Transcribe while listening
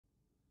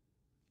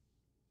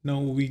Now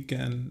we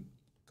can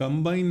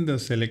combine the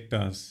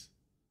selectors,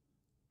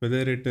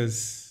 whether it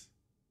is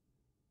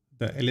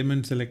the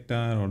element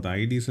selector or the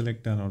ID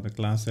selector or the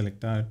class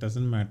selector, it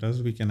doesn't matter.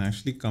 We can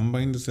actually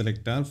combine the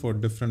selector for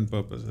different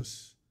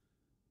purposes.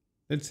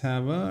 Let's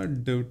have a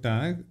div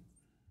tag.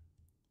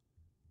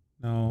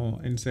 Now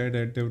inside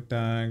a div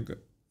tag,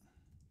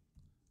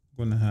 I'm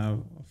gonna have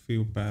a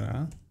few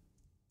para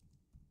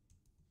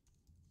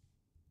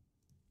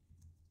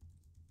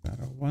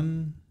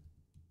 1,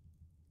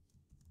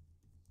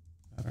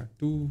 para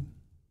 2,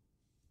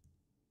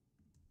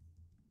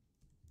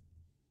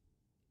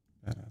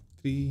 para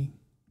 3.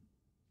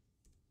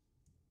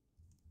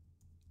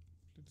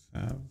 Let's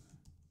have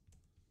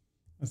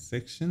a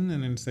section,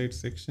 and inside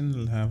section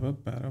we'll have a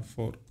para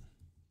 4.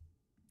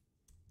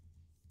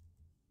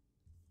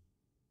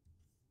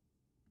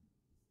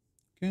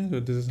 Okay, so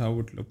this is how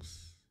it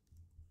looks.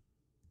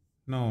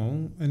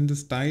 Now in the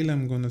style,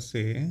 I'm going to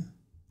say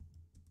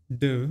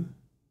div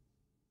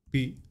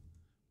p,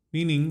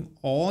 meaning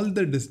all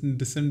the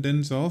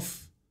descendants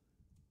of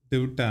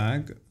div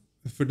tag,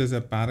 if it is a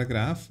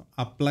paragraph,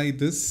 apply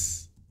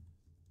this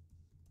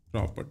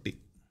property.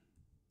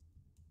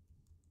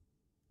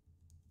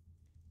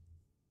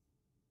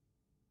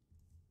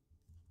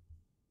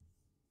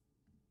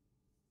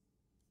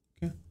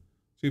 Okay,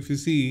 so if you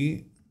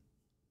see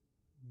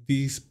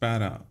these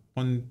para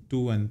 1,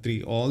 2, and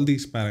 3, all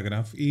these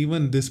paragraph,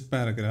 even this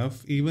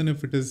paragraph, even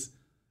if it is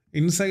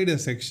inside a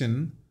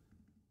section,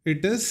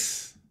 it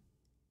is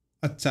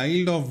a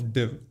child of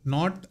div,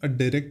 not a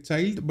direct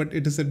child, but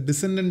it is a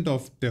descendant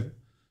of div.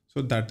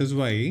 So that is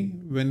why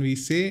when we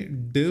say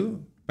div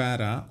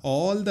para,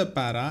 all the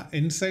para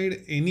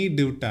inside any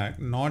div tag,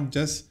 not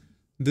just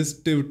this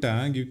div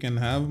tag, you can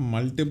have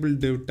multiple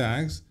div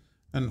tags,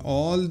 and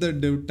all the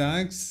div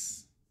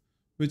tags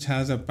which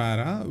has a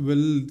para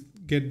will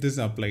get this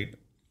applied.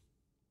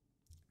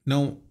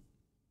 Now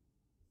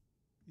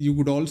you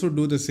could also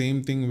do the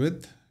same thing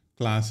with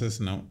classes.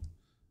 Now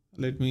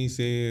let me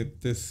say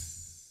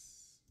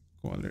this,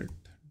 call it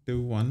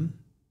div1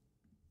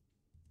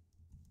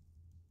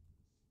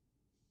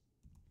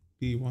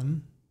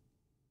 p1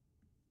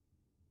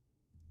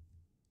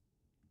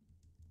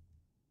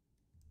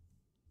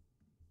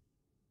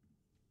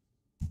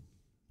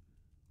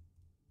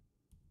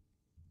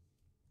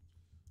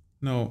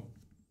 now.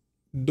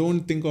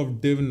 Don't think of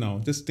div now,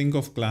 just think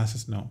of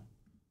classes now.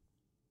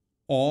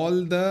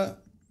 All the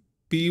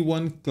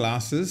p1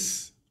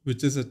 classes,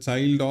 which is a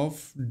child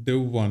of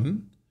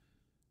div1,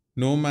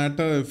 no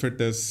matter if it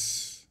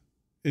is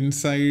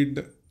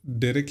inside,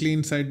 directly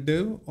inside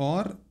div,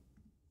 or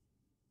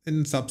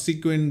in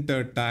subsequent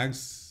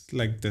tags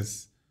like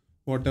this,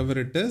 whatever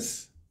it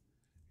is,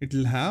 it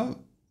will have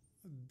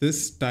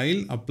this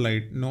style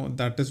applied. No,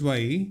 that is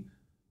why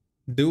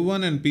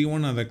div1 and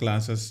p1 are the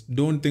classes.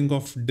 Don't think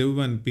of div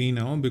and p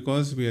now,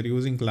 because we are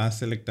using class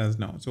selectors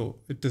now. So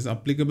it is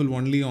applicable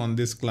only on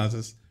these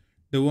classes.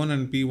 Div1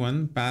 and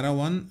p1, para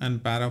 1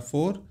 and para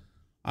 4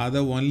 are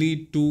the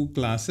only two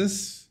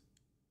classes,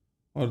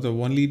 or the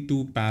only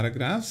two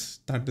paragraphs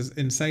that is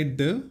inside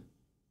div,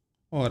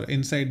 or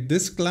inside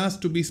this class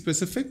to be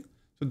specific.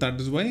 So that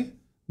is why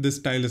this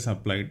style is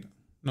applied.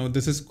 Now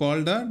this is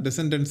called a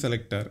descendant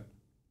selector.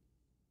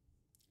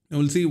 Now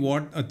we'll see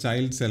what a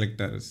child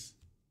selector is.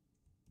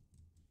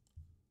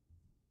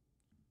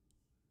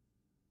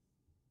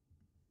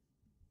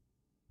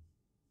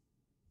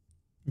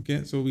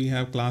 Okay, so we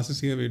have classes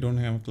here, we don't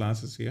have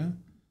classes here.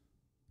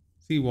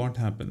 See what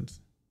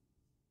happens.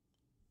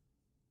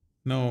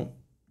 Now,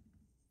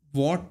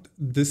 what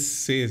this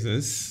says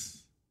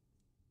is,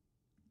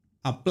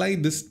 apply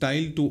this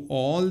style to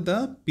all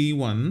the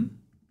P1,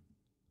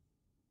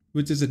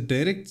 which is a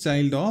direct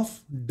child of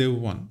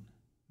div1.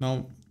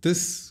 Now,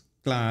 this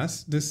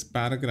class, this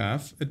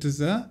paragraph, it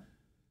is a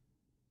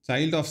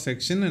child of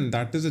section, and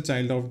that is a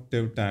child of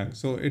div tag.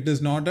 So it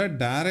is not a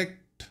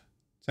direct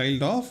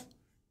child of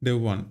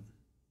div1.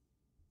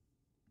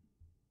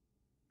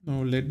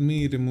 Now let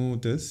me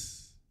remove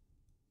this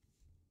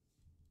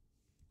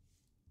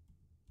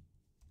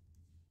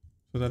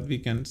so that we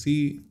can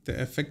see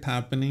the effect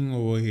happening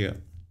over here.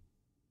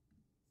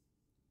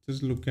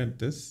 Just look at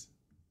this.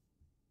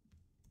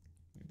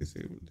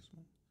 Disable this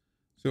one.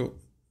 So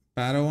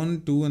para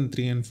 1, 2, and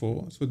 3, and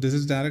 4. So this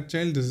is direct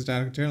child, this is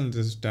direct child, and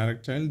this is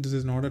direct child. This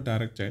is not a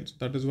direct child. So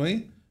that is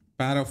why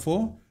para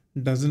 4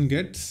 doesn't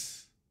get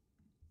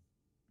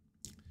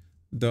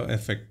the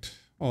effect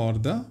or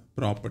the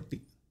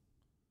property.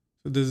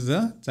 So this is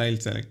a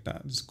child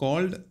selector. It's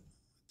called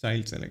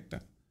child selector.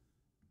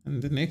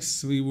 And the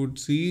next we would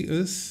see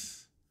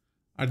is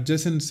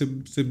adjacent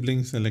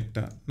sibling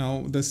selector.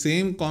 Now the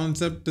same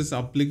concept is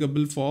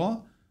applicable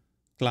for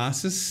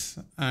classes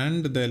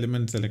and the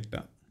element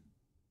selector.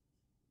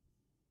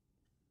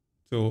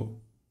 So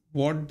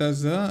what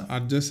does the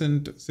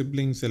adjacent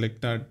sibling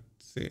selector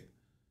say?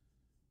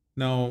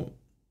 Now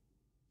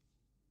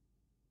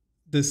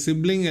the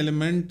sibling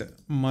element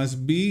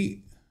must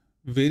be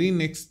very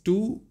next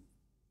to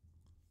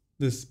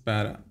this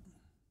para.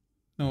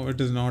 Now it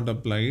is not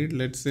applied.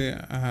 Let's say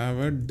I have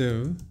a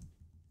div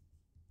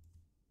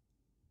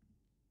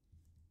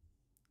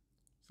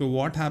So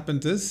what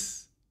happens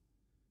is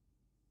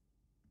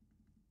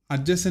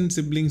adjacent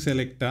sibling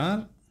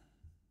selector,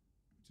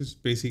 which is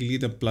basically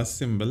the plus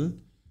symbol.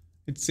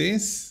 It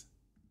says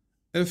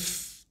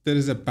if there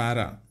is a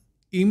para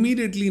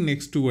immediately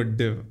next to a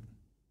div,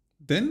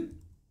 then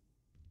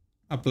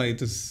apply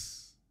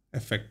this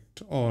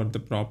effect or the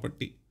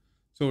property.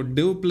 So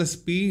div plus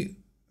p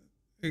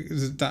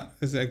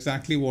is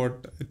exactly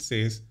what it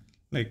says.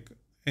 Like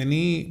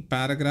any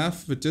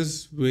paragraph which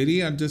is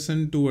very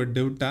adjacent to a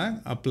div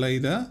tag, apply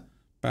the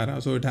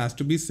para. So it has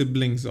to be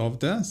siblings of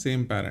the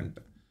same parent.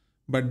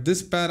 But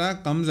this para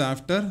comes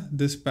after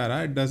this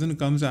para. It doesn't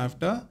comes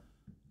after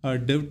a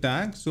div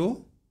tag.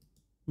 So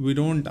we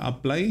don't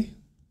apply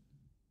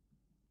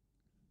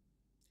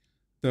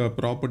the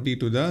property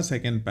to the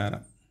second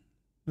para.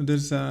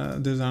 There's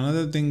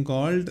another thing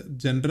called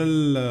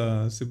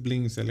general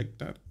sibling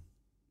selector.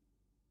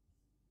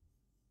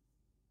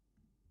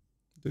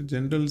 The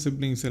general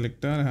sibling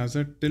selector has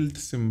a tilt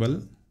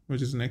symbol,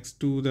 which is next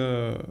to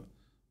the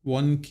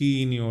one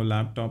key in your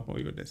laptop or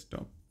your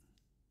desktop.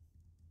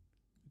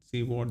 Let's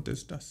see what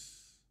this does.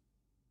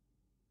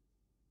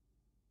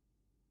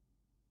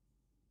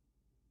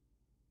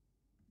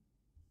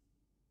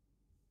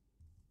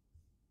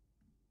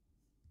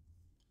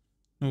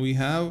 Now we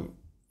have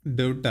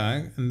div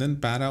tag and then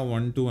para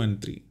 1, 2,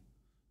 and 3.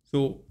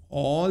 So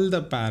all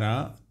the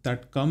para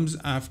that comes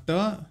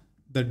after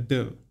the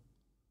div,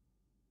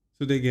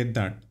 so they get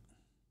that.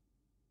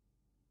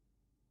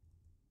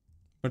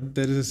 But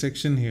there is a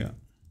section here.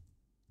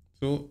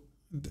 So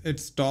it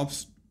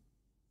stops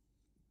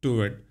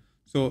to it.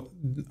 So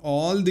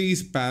all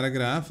these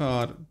paragraphs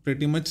are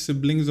pretty much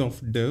siblings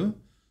of div.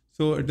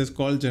 So it is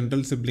called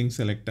general sibling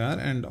selector,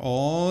 and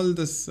all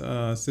the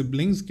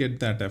siblings get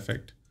that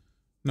effect.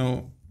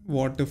 Now,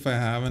 what if I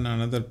have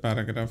another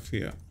paragraph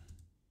here?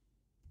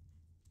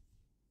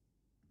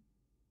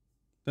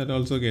 That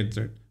also gets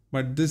it.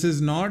 But this is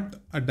not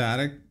a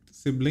direct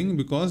sibling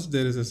because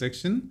there is a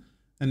section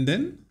and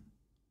then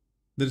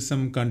there is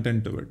some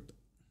content to it.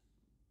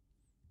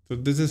 So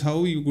this is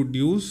how you could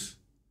use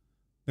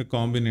the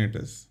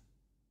combinators.